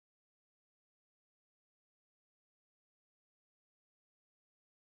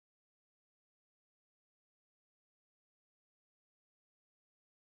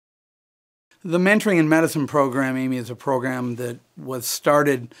The Mentoring in Medicine program, Amy, is a program that was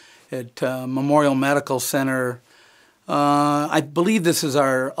started at Memorial Medical Center. I believe this is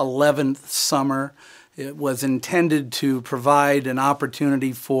our 11th summer. It was intended to provide an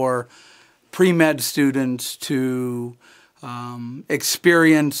opportunity for pre-med students to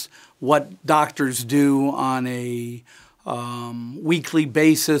experience what doctors do on a weekly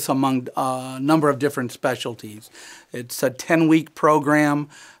basis among a number of different specialties. It's a 10-week program.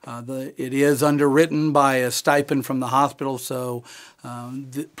 It is underwritten by a stipend from the hospital, so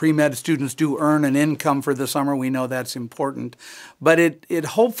the pre-med students do earn an income for the summer. We know that's important. But it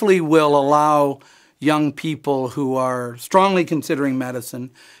hopefully will allow young people who are strongly considering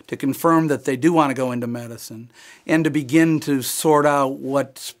medicine to confirm that they do want to go into medicine and to begin to sort out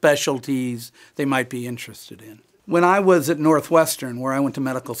what specialties they might be interested in. When I was at Northwestern, where I went to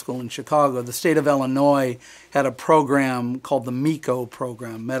medical school in Chicago, the state of Illinois had a program called the MECO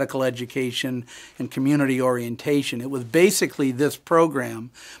program, Medical Education and Community Orientation. It was basically this program,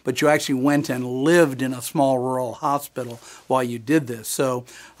 but you actually went and lived in a small rural hospital while you did this. So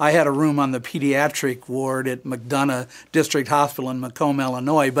I had a room on the pediatric ward at McDonough District Hospital in Macomb,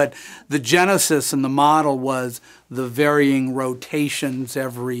 Illinois, but the genesis and the model was the varying rotations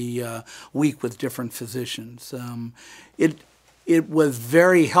every week with different physicians. It was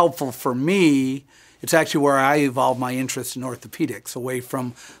very helpful for me. It's actually where I evolved my interest in orthopedics, away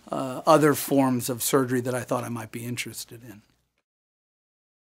from other forms of surgery that I thought I might be interested in.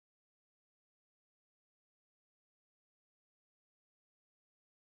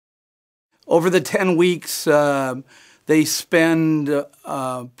 Over the 10 weeks, they spend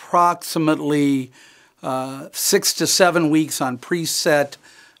approximately 6 to 7 weeks on preset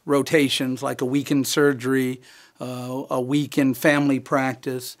rotations, like a week in surgery, a week in family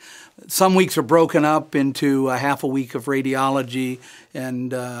practice. Some weeks are broken up into a half a week of radiology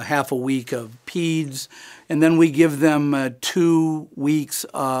and half a week of peds. And then we give them 2 weeks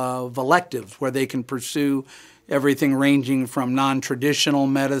of electives where they can pursue everything ranging from non-traditional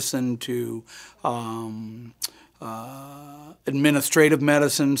medicine to administrative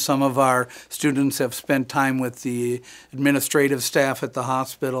medicine. Some of our students have spent time with the administrative staff at the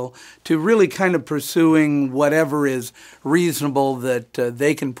hospital to really kind of pursuing whatever is reasonable that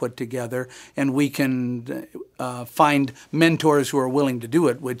they can put together, and we can find mentors who are willing to do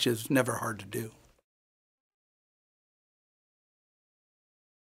it, which is never hard to do.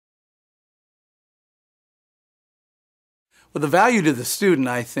 Well, the value to the student,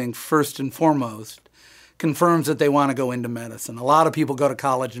 I think, first and foremost, confirms that they want to go into medicine. A lot of people go to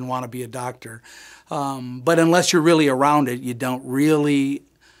college and want to be a doctor, but unless you're really around it, you don't really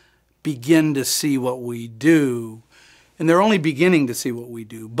begin to see what we do, and they're only beginning to see what we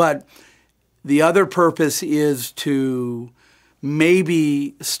do. But the other purpose is to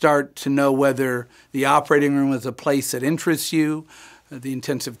maybe start to know whether the operating room is a place that interests you, the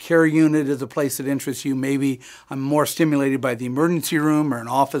intensive care unit is a place that interests you. Maybe I'm more stimulated by the emergency room or an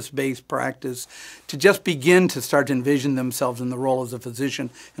office-based practice, to just begin to start to envision themselves in the role as a physician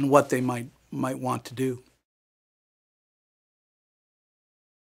and what they might want to do.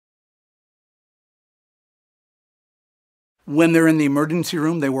 When they're in the emergency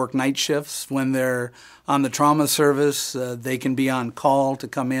room, they work night shifts. When they're on the trauma service, they can be on call to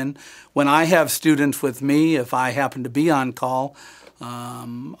come in. When I have students with me, if I happen to be on call,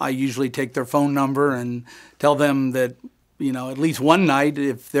 I usually take their phone number and tell them that, you know, at least one night,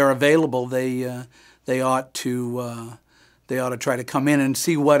 if they're available, they ought to try to come in and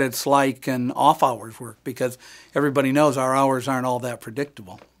see what it's like in off-hours work, because everybody knows our hours aren't all that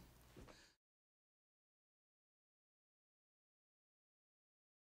predictable.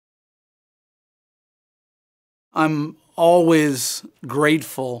 I'm always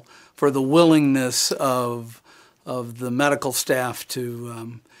grateful for the willingness of the medical staff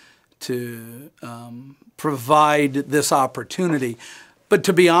to provide this opportunity. But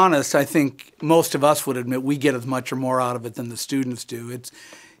to be honest, I think most of us would admit we get as much or more out of it than the students do.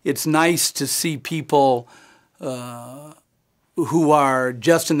 It's nice to see people who are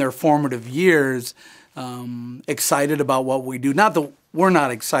just in their formative years excited about what we do. Not that we're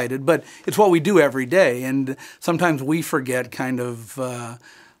not excited, but it's what we do every day. And sometimes we forget kind of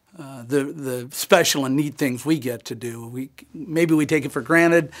the special and neat things we get to do. Maybe we take it for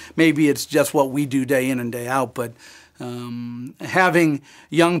granted. Maybe it's just what we do day in and day out. But having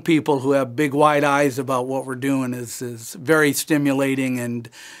young people who have big, wide eyes about what we're doing is very stimulating. And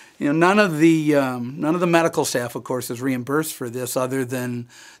you know, none of the medical staff, of course, is reimbursed for this, other than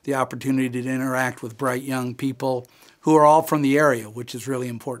the opportunity to interact with bright young people who are all from the area, which is really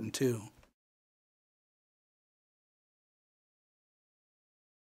important too.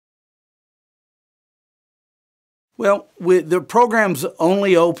 Well, the program's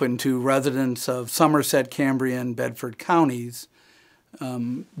only open to residents of Somerset, Cambria, and Bedford counties,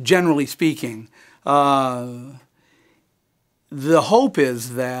 generally speaking. The hope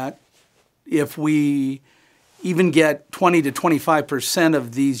is that if we even get 20 to 25%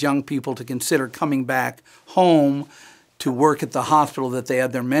 of these young people to consider coming back home to work at the hospital that they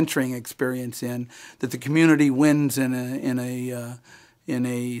had their mentoring experience in, that the community wins in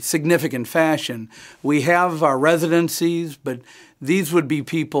a significant fashion. We have our residencies, but these would be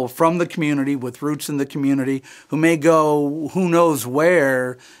people from the community with roots in the community who may go who knows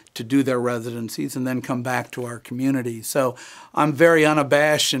where to do their residencies and then come back to our community. So I'm very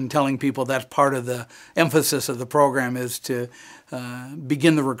unabashed in telling people that's part of the emphasis of the program, is to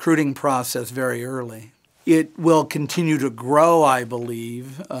begin the recruiting process very early. It will continue to grow, I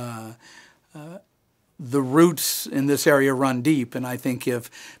believe. The roots in this area run deep, and I think if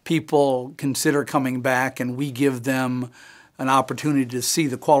people consider coming back and we give them an opportunity to see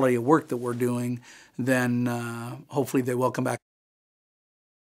the quality of work that we're doing, then hopefully they will come back.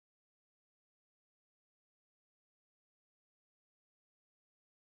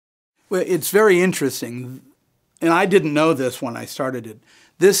 Well, it's very interesting, and I didn't know this when I started it.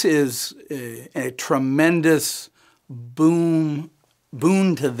 This is a tremendous boon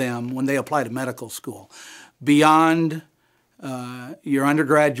to them when they apply to medical school. Beyond your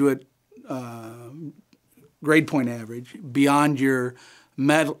undergraduate grade point average, beyond your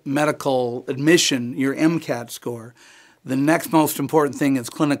medical admission, your MCAT score, the next most important thing is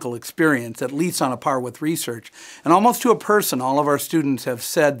clinical experience, at least on a par with research. And almost to a person, all of our students have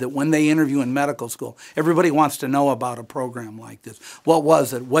said that when they interview in medical school, everybody wants to know about a program like this. What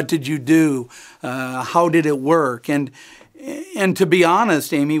was it? What did you do? How did it work? And to be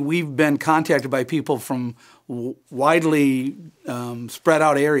honest, Amy, we've been contacted by people from widely spread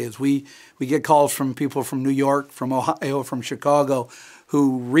out areas. We get calls from people from New York, from Ohio, from Chicago,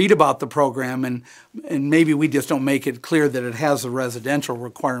 who read about the program, and maybe we just don't make it clear that it has the residential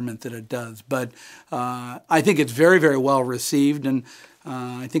requirement that it does. But I think it's very, very well received, and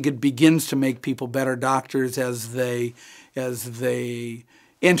I think it begins to make people better doctors as they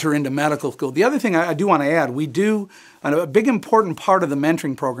enter into medical school. The other thing I do want to add, we do, a big important part of the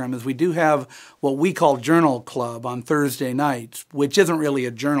mentoring program is we do have what we call Journal Club on Thursday nights, which isn't really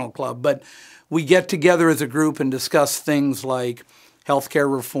a journal club, but we get together as a group and discuss things like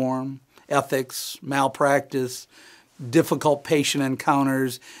healthcare reform, ethics, malpractice, difficult patient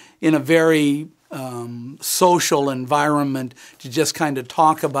encounters in a very social environment to just kind of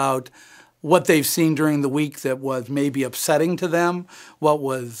talk about what they've seen during the week that was maybe upsetting to them, what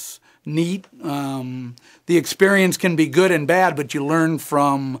was neat. The experience can be good and bad, but you learn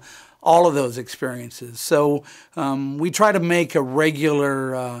from all of those experiences. So we try to make a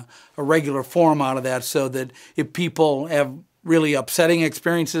regular forum out of that, so that if people have really upsetting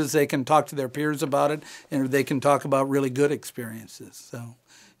experiences, they can talk to their peers about it, and they can talk about really good experiences. So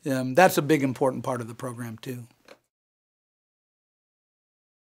that's a big important part of the program too.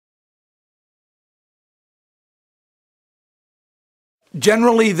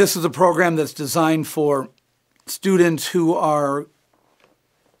 Generally, this is a program that's designed for students who are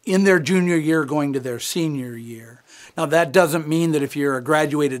in their junior year going to their senior year. Now, that doesn't mean that if you're a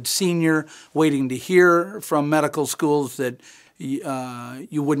graduated senior waiting to hear from medical schools that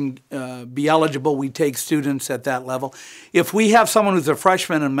you wouldn't be eligible. We take students at that level. If we have someone who's a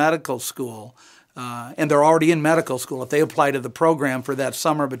freshman in medical school, and they're already in medical school, if they apply to the program for that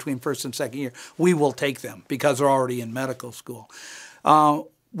summer between first and second year, we will take them because they're already in medical school.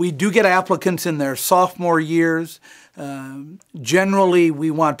 We do get applicants in their sophomore years. Generally,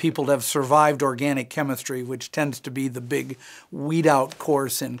 we want people to have survived organic chemistry, which tends to be the big weed-out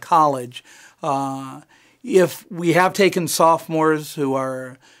course in college. If we have taken sophomores who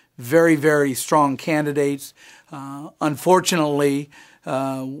are very, very strong candidates, unfortunately,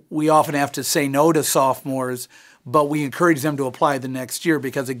 we often have to say no to sophomores, but we encourage them to apply the next year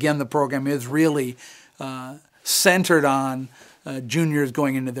because, again, the program is really centered on juniors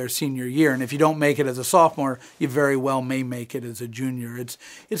going into their senior year. And if you don't make it as a sophomore, you very well may make it as a junior.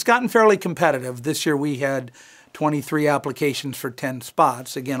 It's gotten fairly competitive. This year we had 23 applications for 10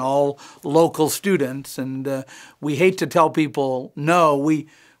 spots, again, all local students. And we hate to tell people no. We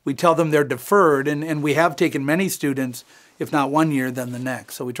tell them they're deferred, and we have taken many students, if not one year, then the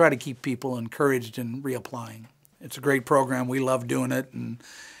next. So we try to keep people encouraged in reapplying. It's a great program. We love doing it. And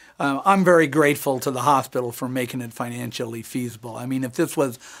I'm very grateful to the hospital for making it financially feasible. I mean, if this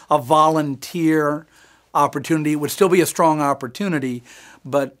was a volunteer opportunity. It would still be a strong opportunity,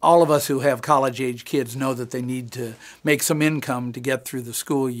 but all of us who have college-age kids know that they need to make some income to get through the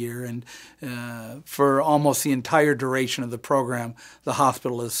school year. And for almost the entire duration of the program, the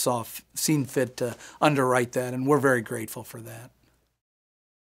hospital has seen fit to underwrite that, and we're very grateful for that.